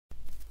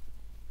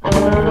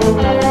I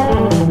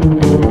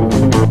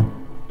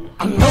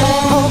know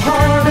how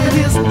hard it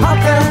is out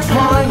there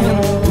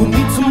trying. Who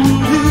needs some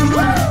new,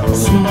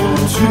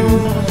 someone true,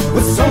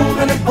 with so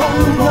many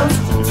bold ones,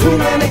 too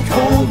many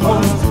cold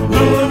ones.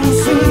 None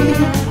seen.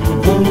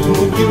 Won't do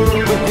you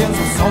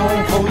against a song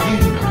for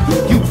you.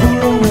 You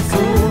fool on the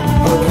fool.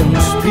 How can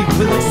you speak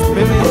with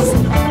experience?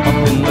 Up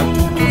in the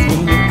tutus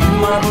when you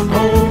come out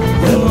alone.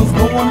 There was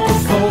no one to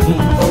phone.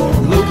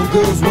 Little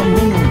girls were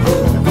mean,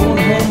 going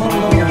home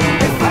alone.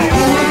 If I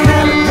only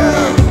had a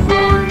girl.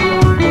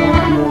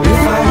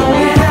 If I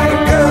only had a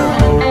girl.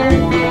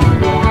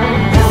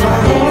 If I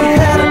only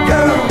had a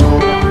girl.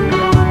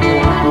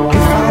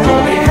 If I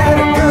only had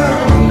a girl.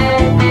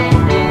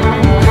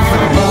 If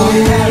I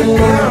only had a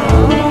girl.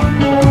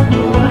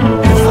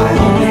 If I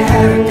only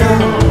had a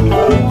girl.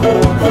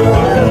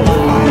 If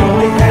I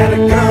only had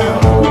a girl.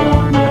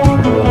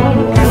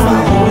 If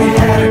I only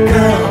had a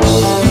girl.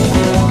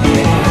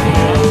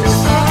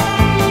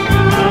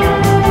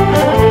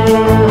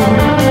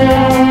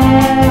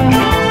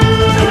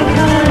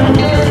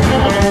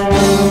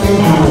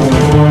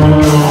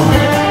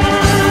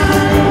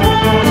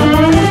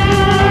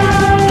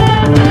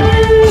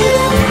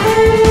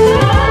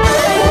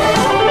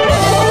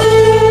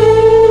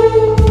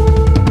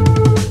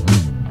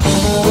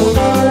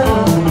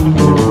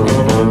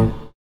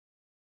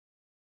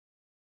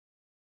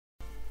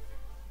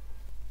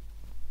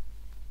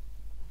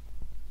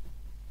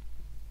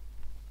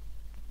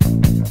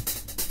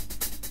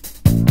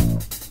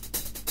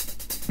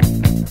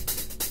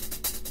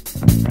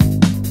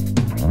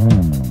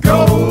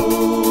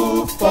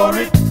 Go for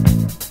it.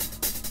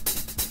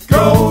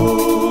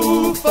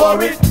 Go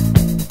for it.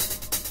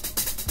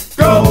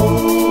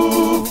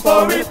 Go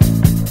for it.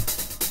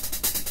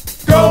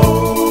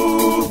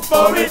 Go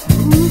for it.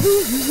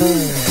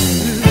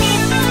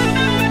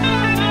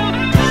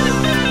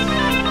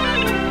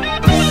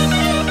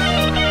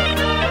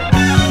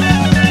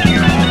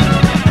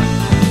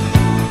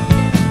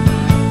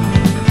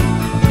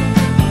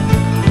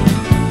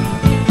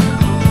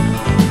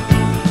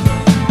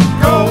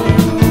 Go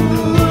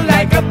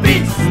like a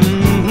beast.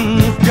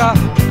 God,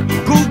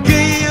 go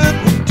get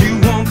what you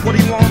want, what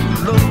do you want?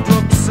 Love,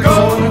 drugs, sex,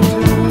 Go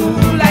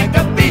money. like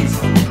a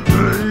beast.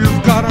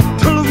 You've gotta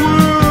tell the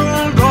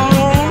world,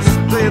 don't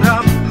spit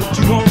out what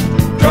you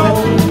want.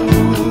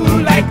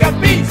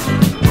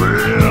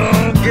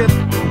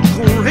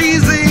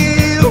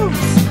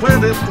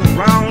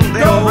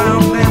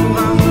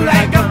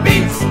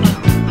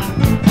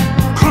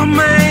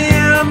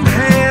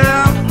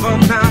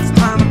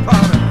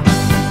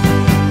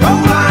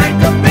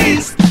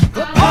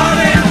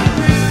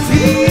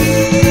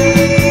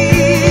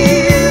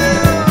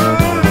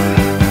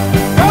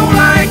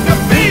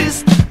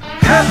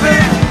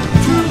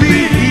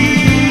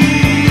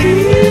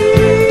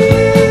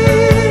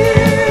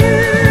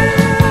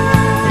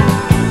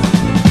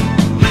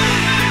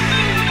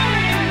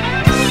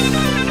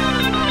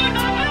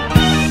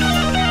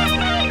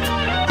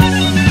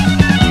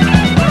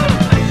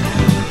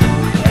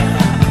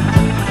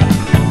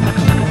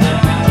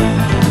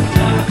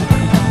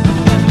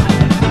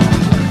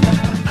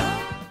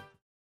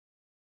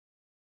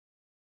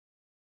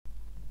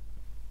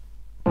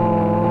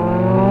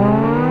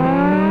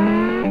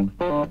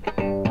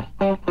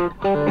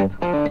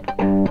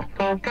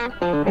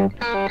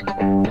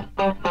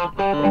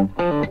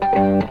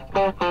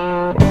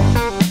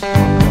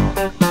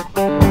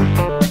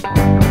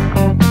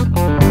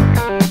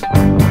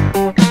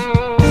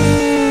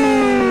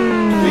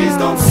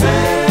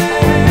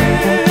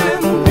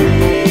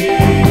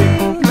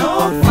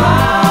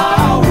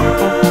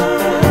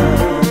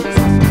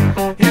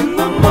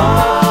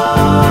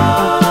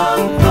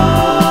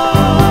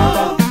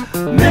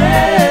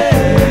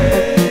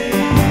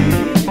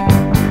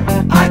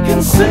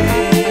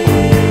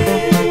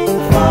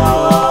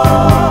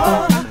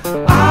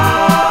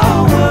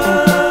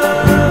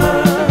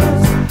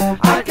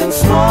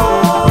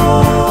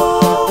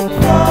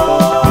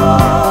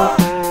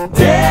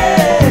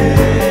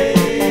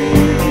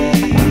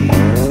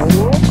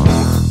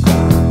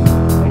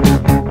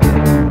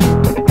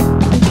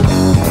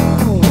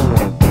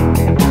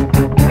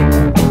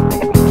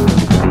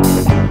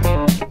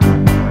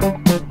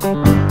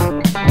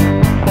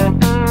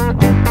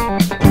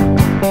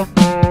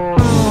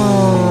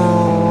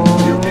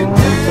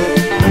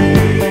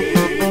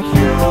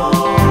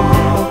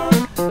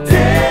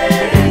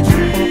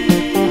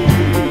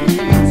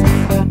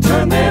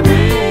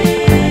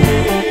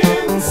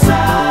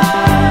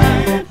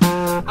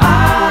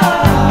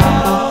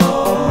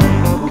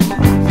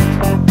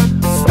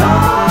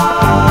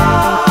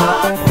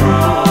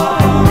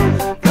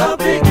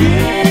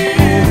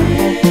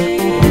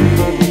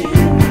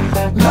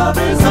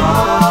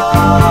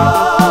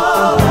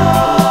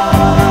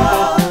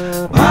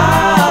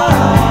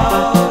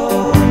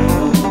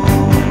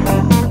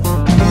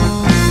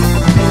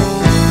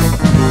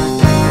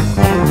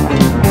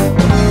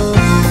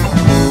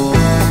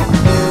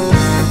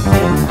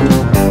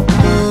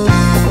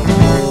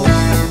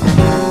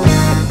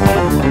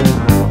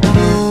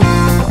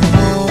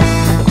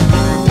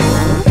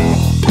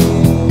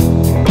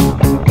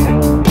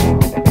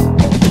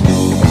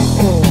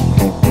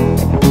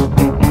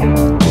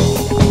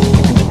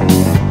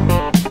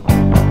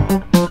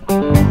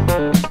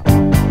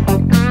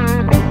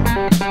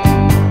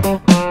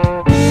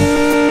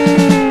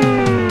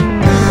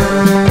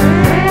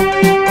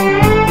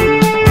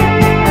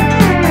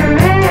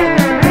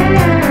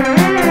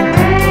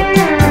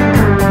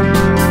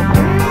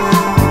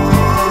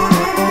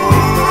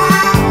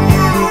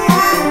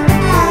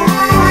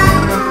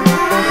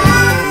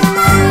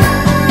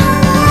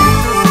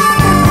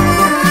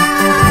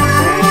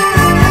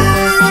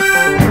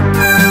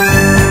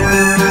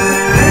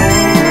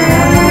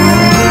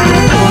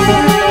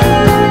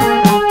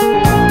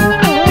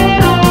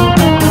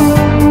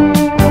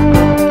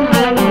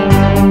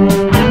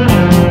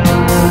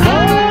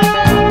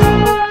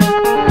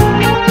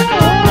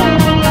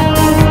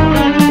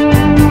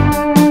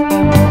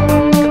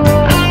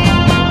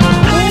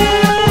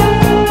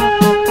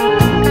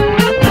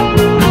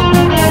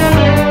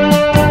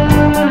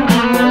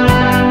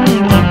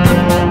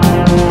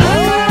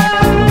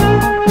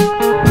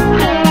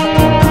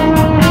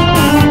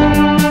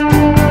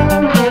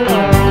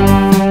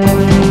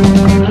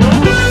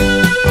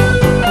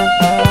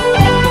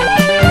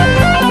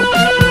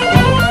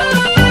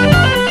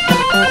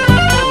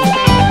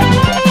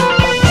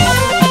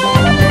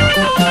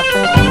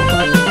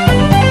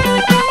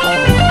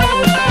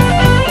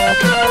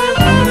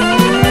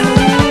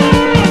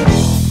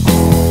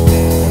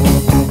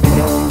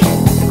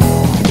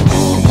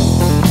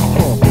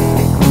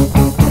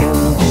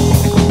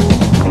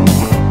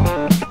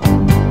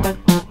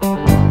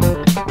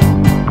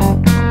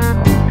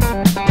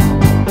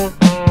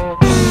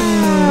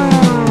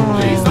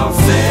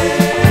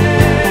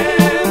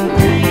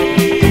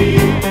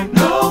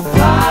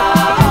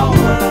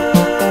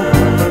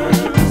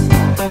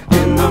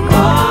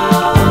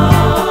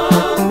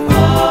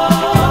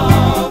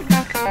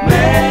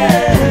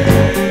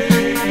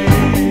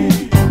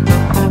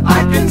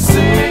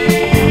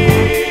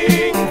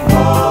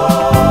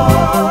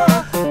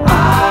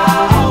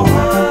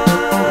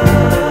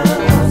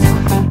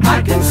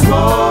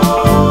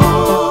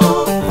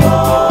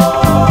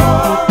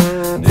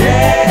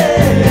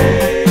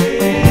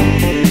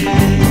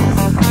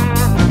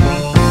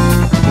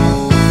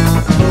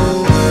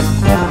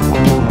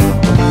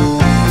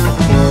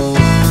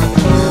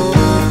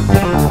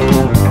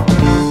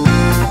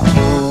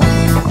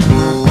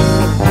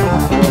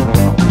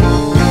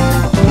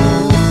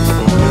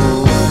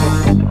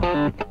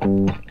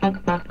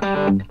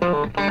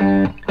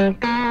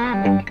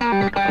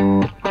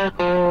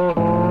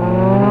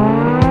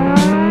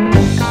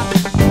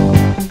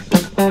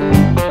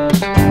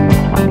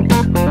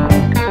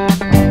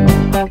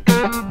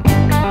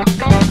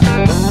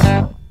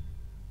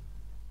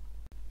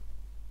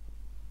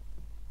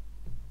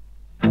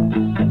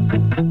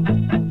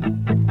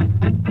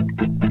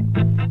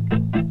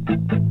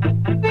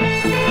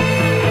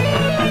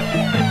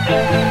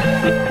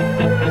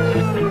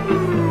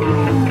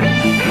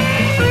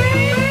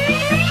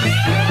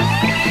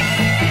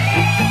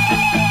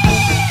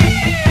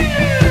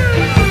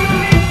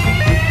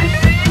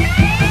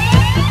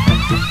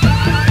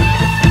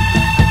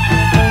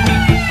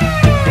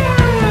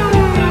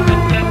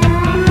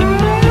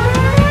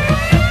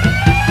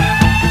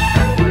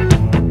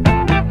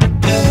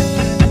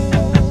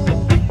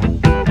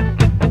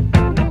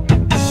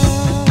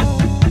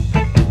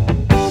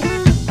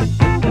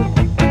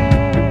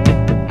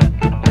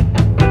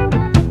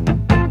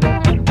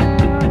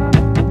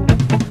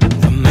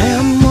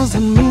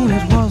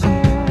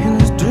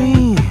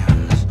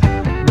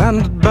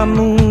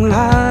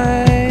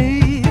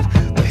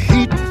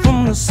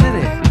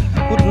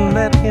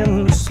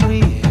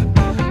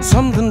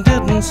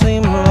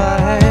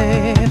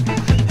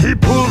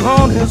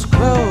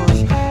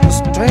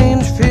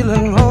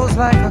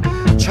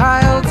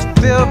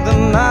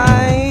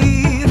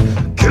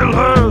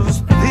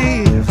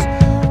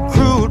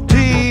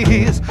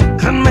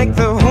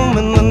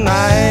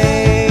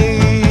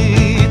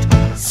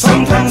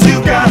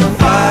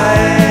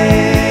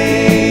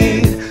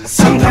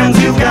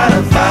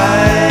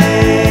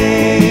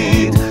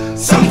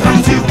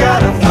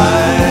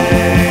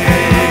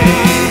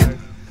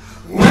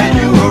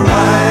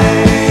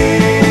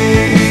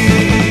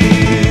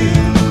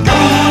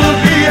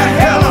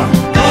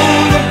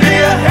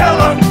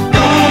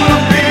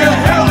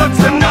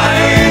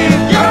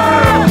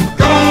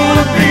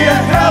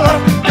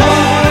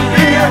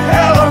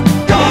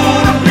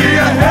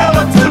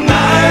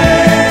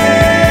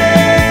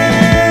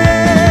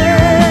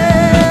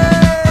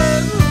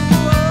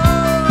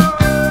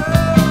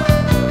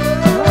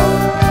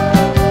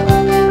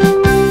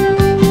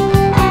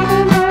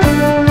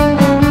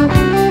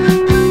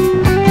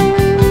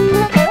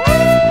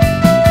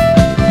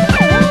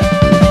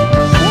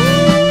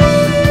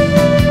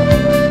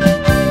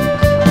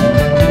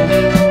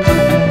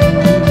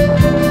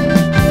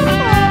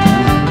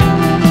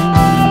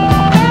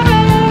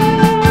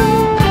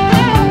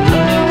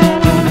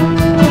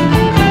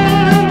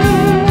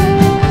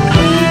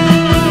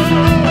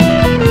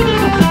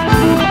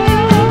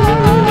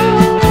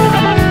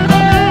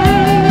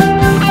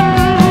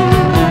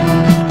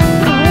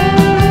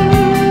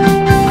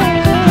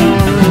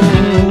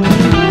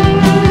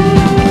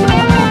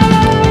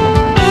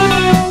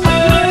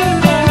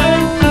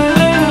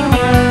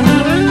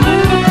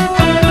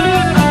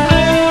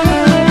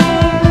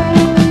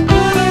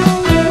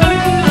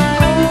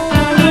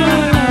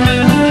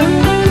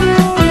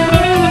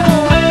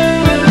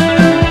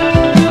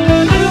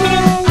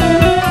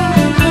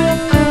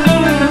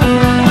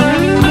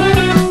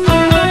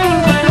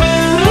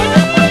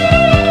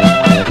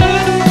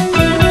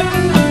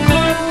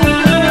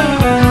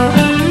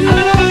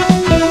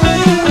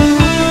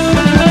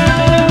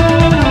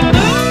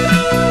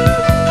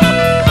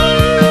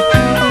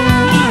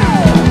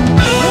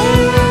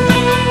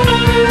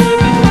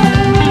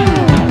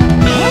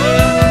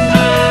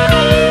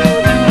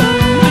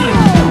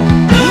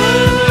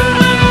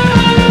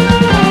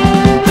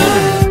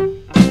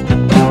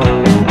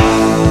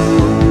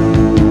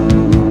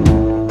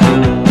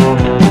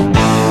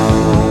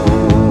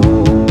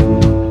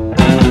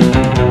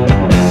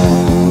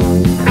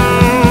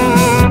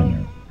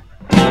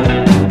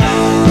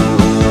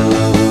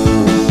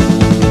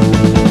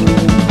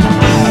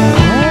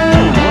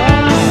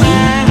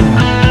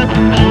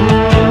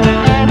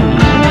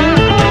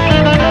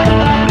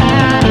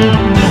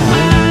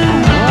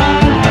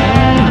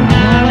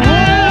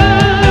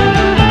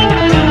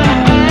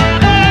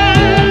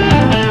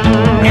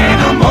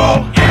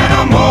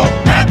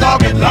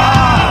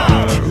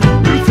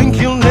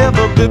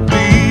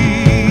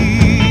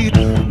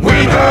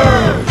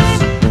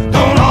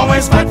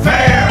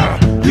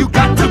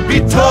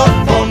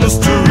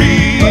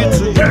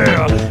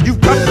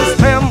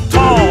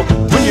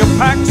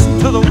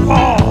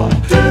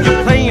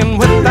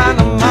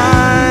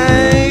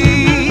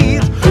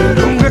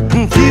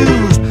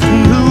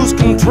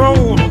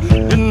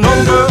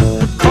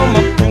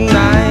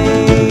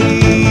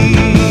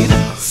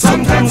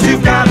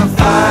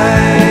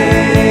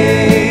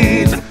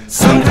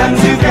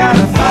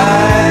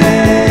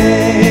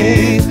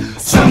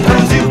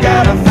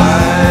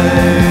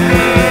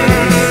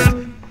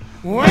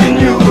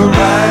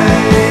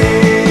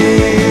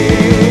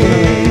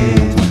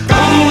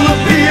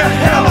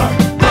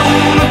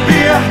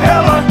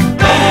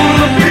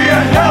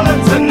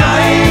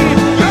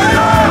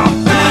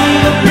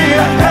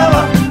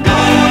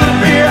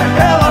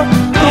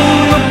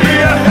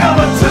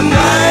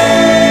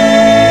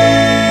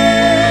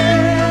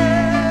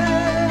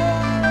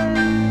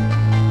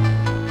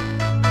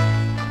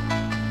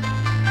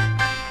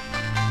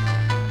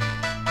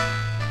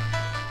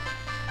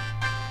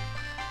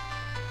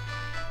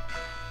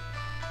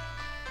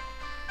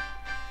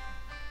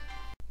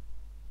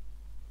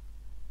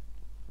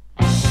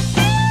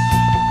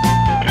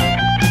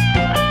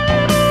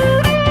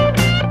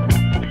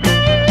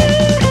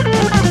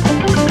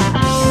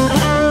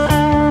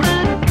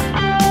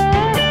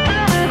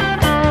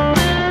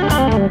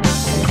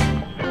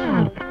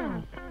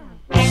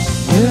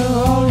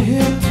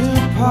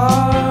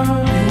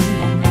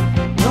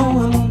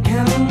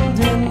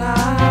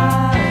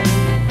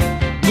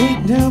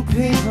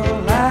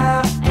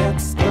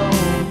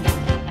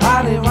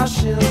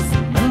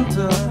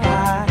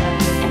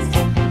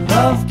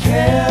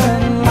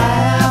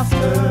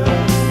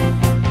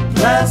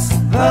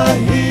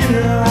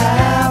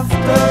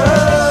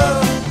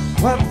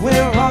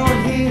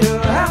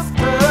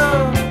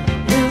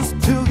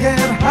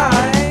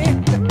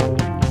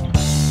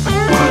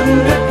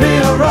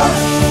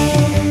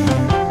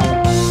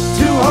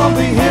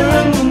 be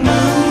hearing the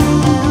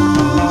news.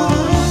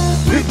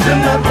 We've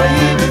been that way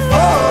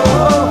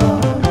before.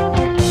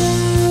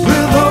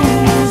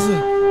 Rhythms,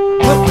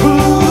 the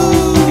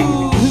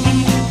blues,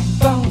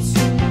 bounce,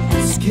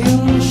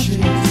 skin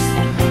shakes,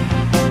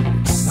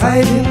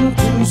 exciting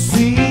to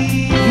see.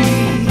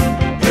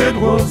 It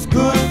was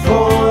good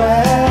for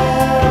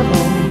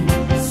Adam,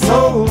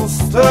 soul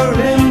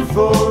stirring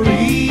for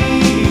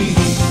Eve.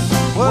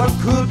 What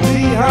could be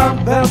our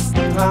best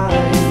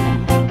time?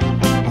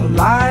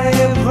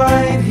 Alive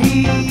right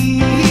here.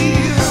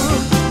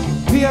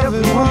 We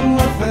everyone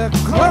with their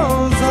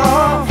clothes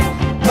off,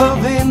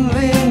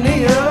 lovingly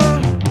near.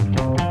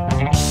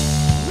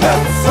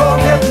 Let's all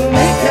get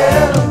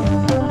naked.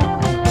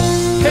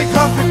 Take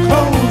off your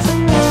clothes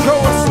and show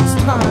us some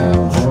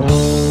style.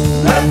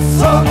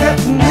 Let's all get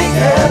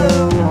naked.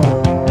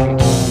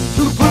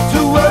 To put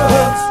to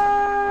words,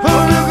 a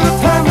real good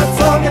time. Let's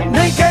all get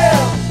naked.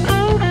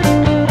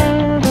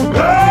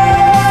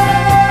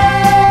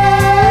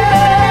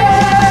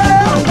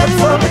 Let's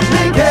all get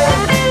naked.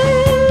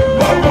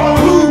 Whoa, whoa,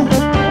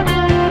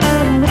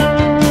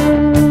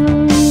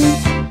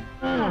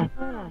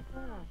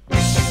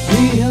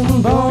 being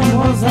born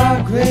was our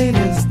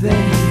greatest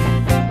day.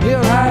 We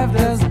arrived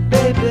as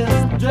babies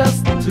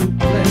just to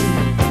play.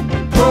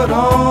 Put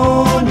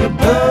on your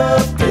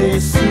birthday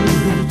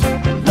suit.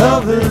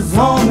 Love is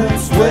on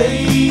its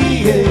way.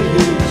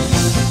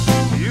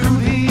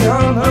 Beauty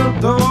on her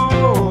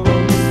door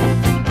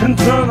can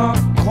turn a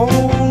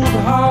cold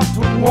heart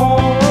to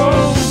warm.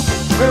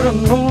 Where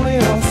only a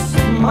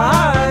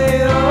smile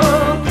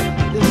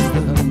is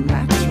the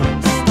natural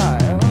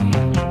style.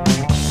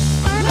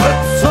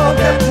 Let's all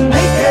get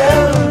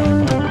naked.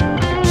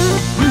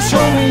 You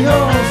show me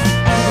yours,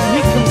 and we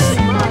can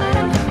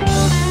smile.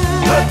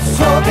 Let's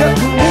all get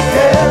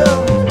naked.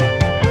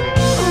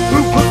 Who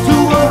put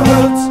two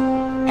words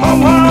on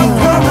one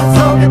word? Let's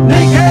all get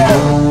naked.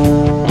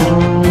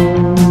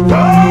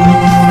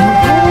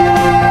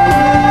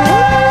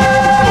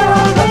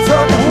 Let's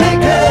all get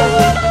naked.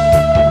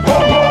 Let's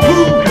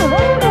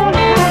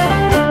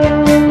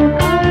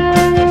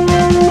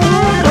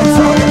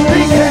all get naked. Let's all get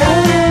naked.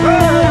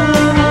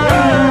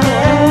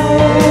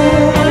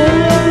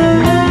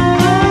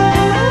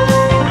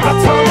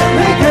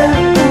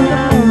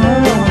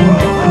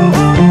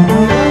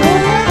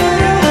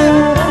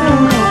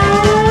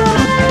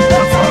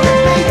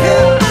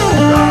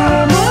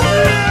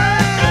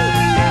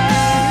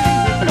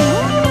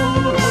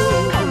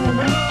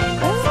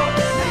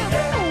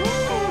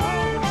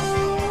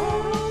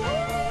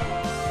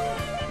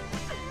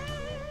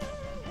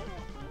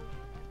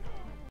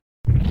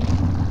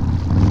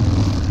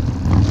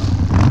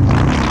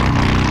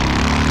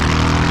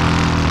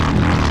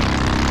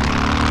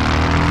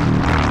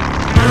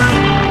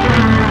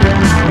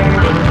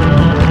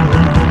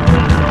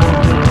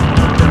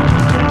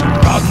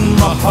 Riding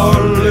my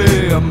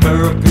Harley,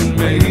 American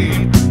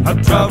made.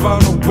 I'd drive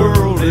around the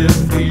world if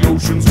the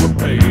oceans were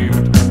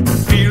paved. A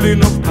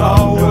feeling of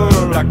power,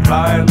 like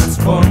flying, it's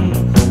fun.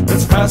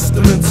 It's fast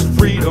and it's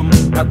freedom,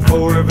 not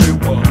for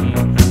everyone.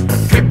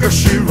 Kick as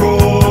she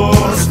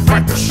roars,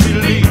 crack as she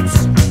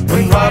leaps.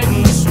 When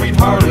riding the sweet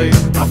Harley,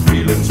 my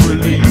feelings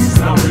release.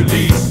 Now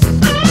release.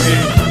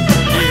 Hey,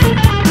 hey,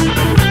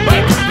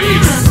 back to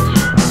peace.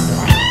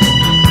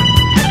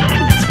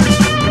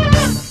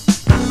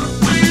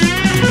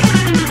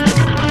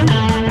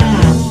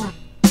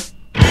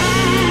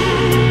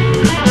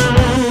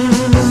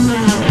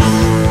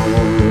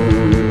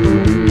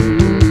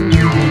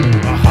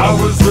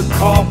 The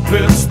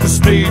carpets, the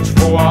stage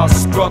for our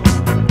strut.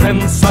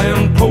 Pence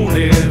and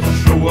ponies,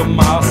 showing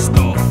my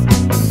stuff.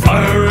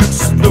 Fire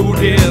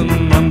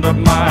exploding under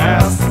my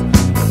ass.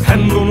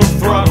 Hand on the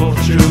throttle,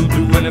 she'll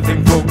do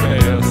anything for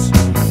gas.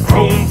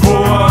 Chrome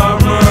for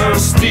armor,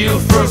 steel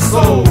for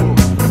soul.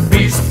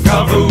 Beast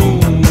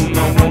Gavoon, I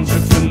want you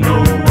to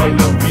know I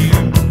love you.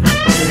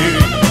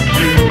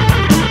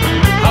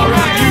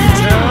 Alright, you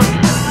tell.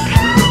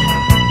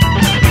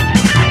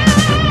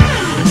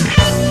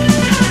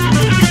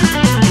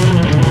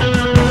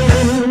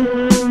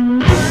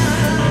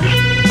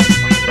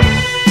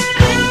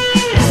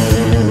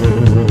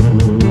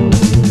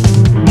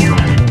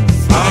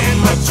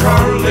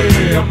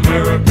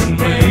 American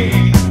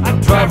made. I'd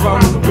drive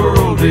around the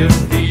world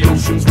if the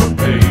oceans were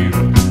paved.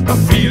 A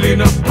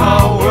feeling of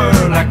power,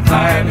 like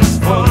flying is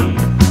fun.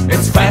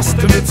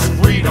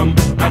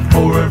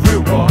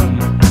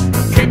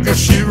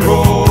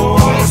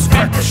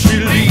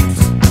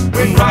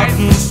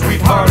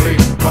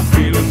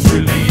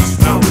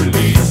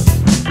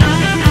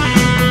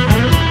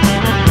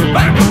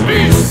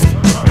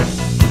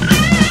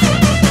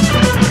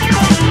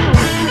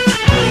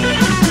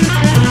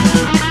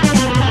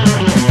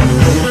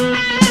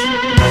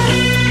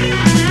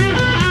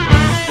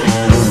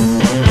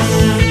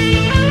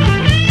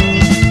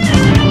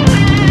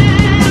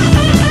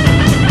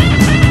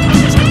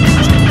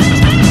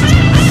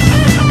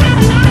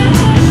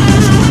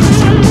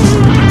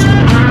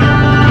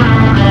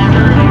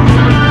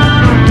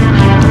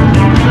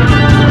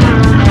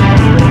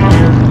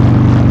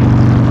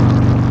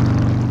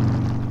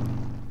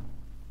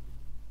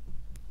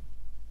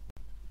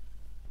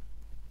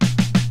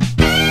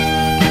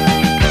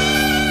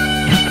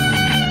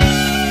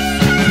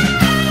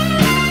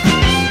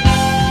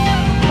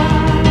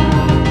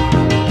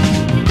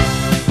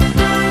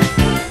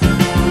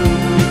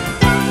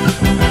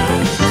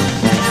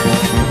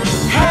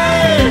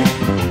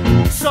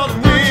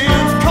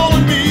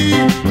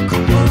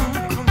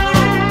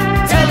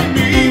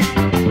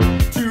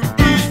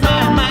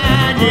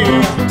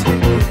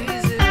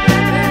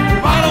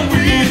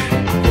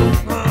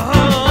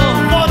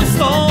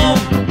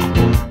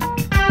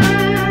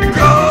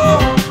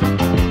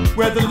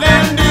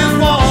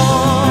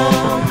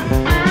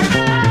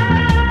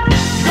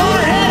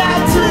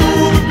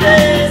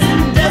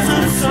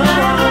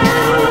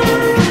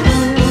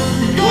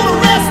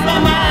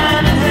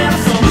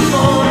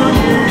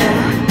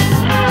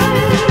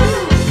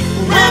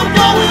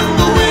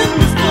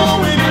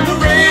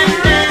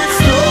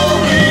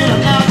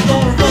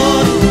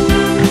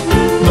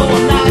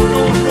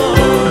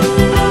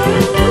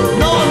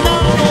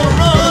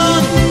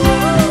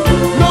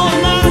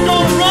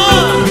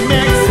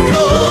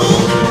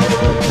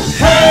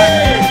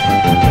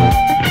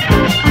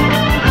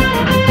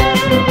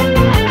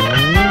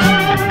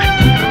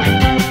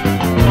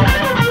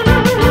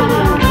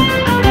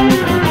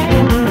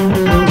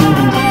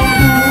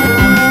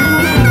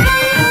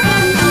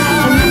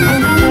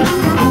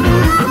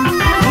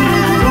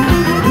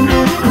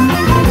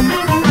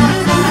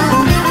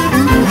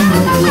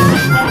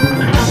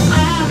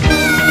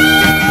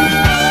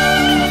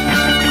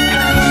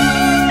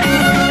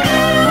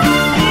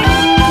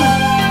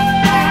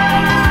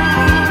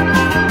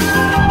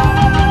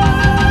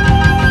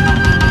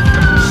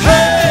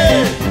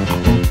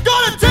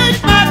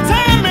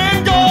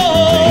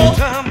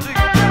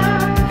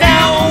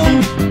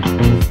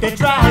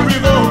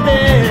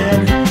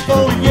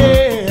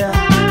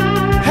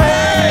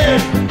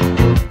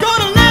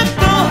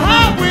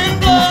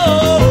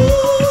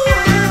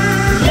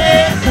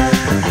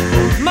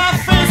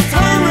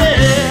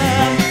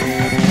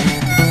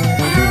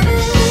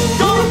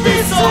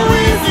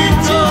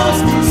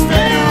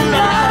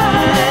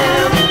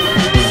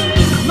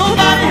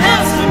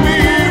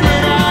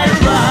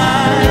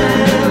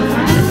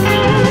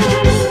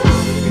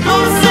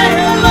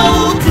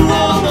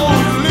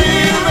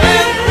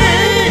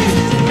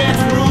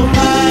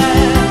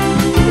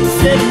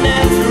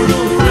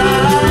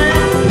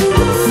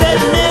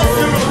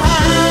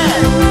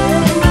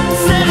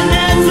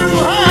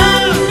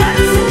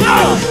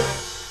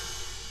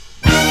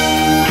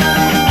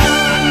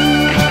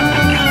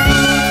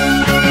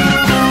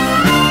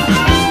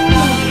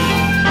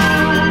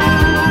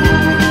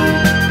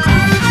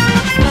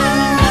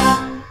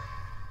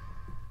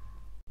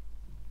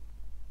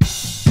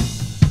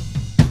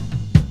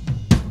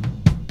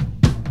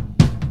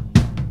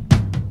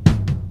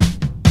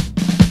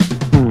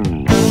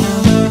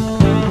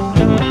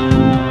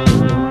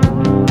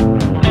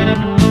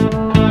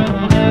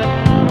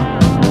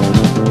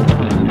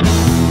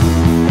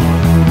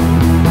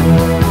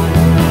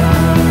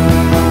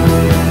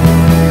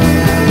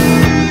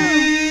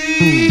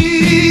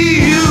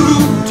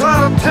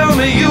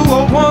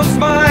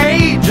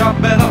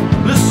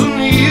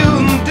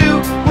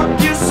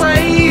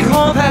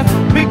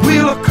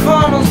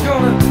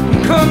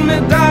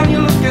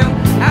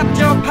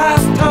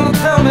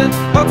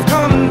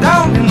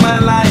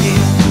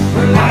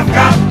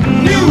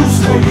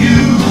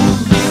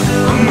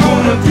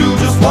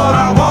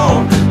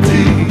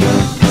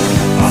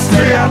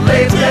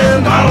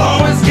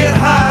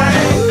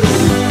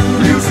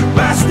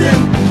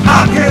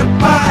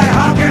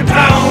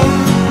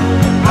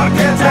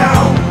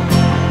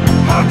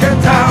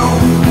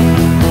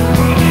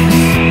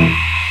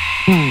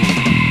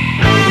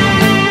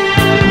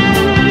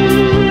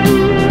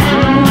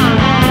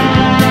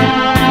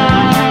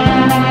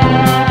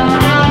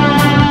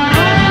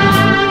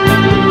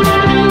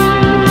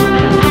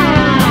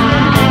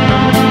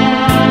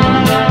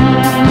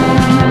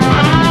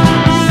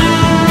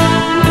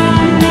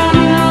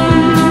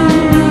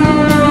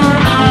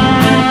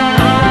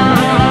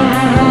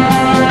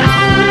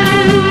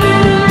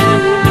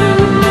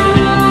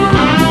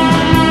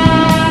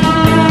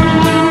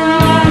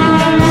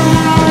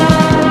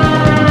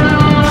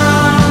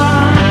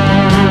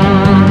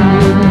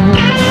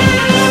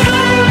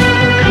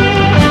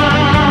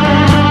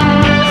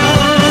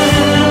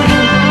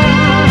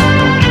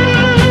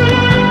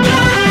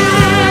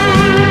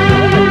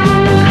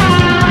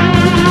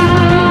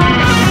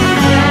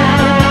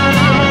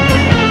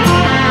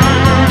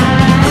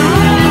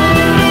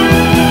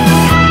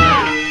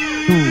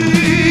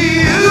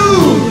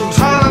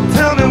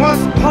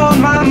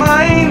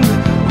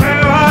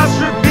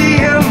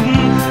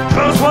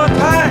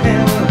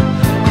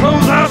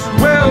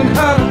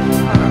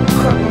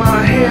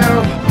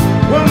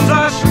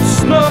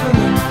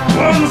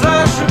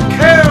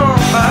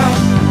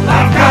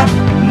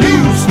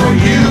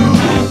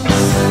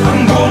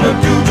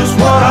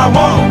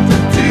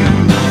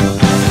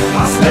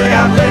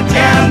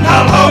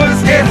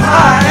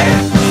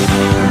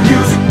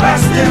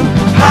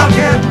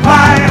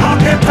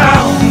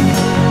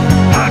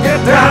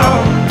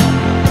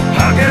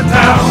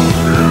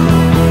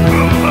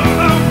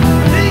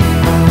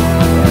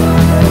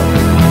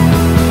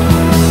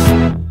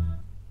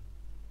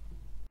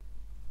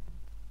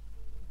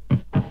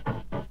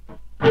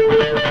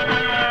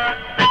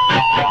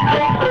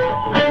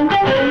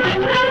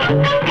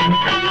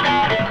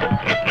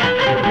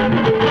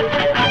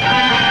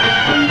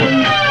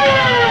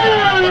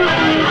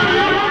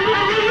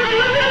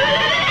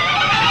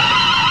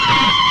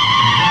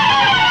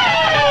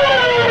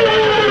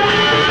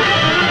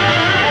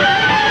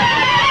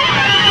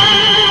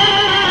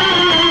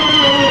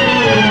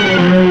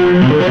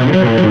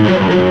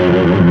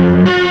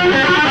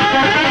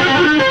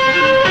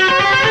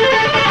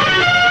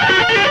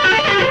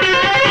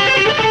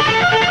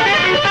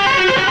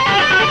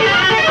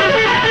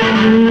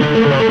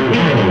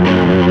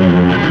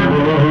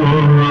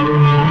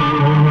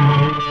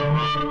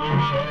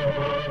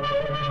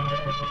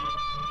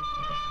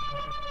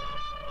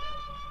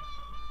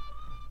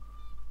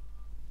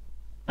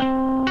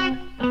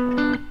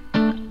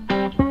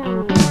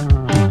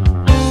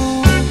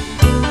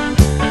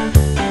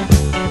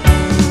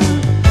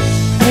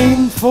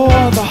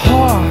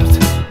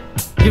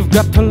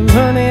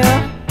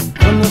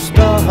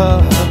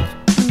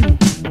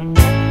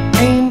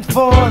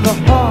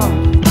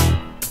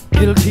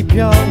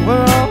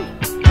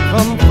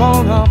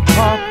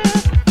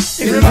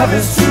 love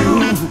is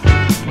true,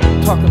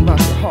 I'm talking about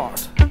your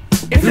heart.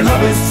 if your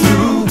love is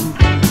true,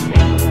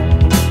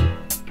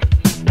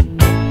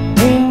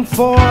 Aim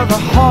for the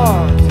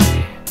heart.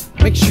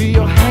 Make sure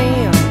your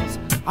hands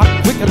are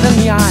quicker than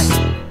the eye.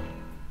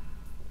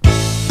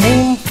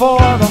 Aim for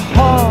the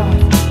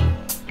heart.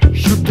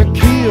 Shoot to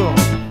kill.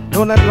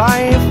 Don't let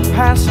life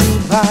pass you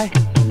by.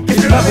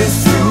 if your love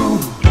is true,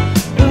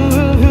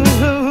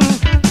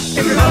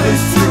 if your love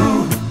is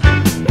true.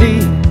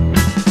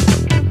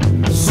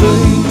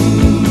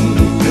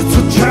 It's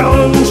a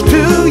challenge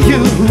to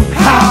you.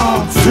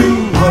 How true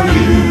are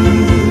you?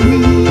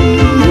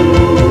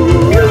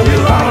 You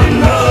are in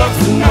love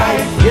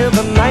tonight. Yeah,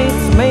 the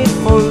night's made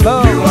for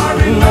love. You are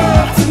in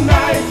love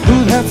tonight. Who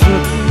has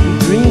some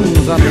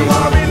dreams of You it?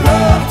 are in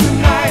love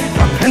tonight.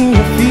 Can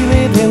you feel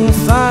it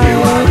inside? You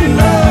are in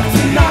love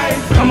tonight.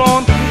 Come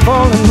on,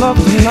 fall in love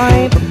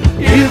tonight.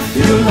 If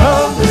your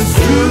love is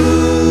true.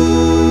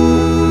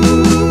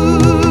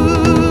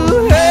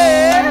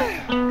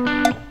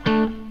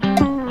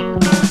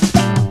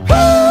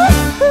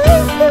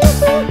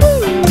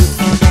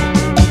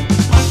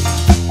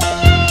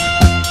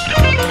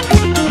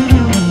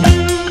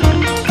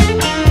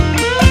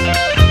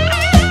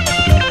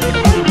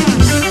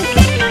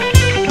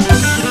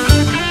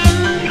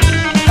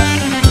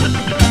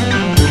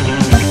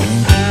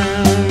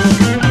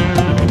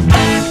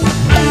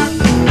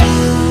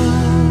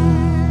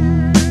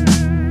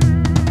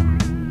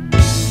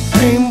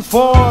 Aim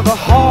for the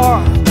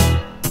heart.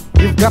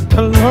 You've got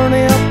to learn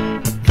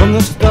it from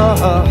the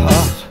start.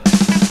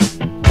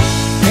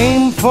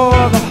 Aim for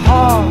the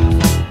heart.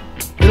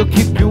 It'll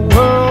keep your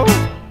world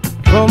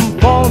from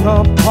falling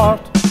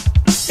apart.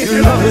 If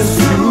your love is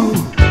true,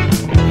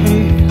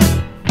 Hey,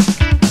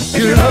 if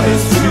your love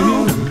is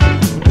true,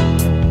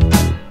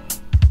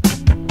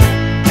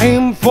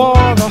 aim for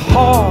the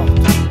heart.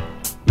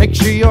 Make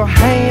sure your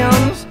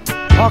hands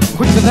are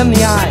quicker than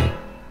the eye.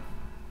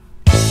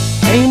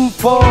 Aim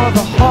for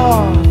the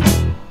heart.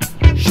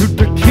 Shoot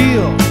to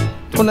kill.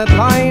 Don't let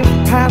life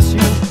pass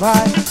you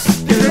by.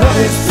 if your love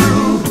is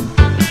true,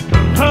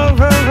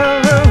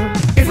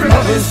 if your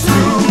love is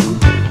true.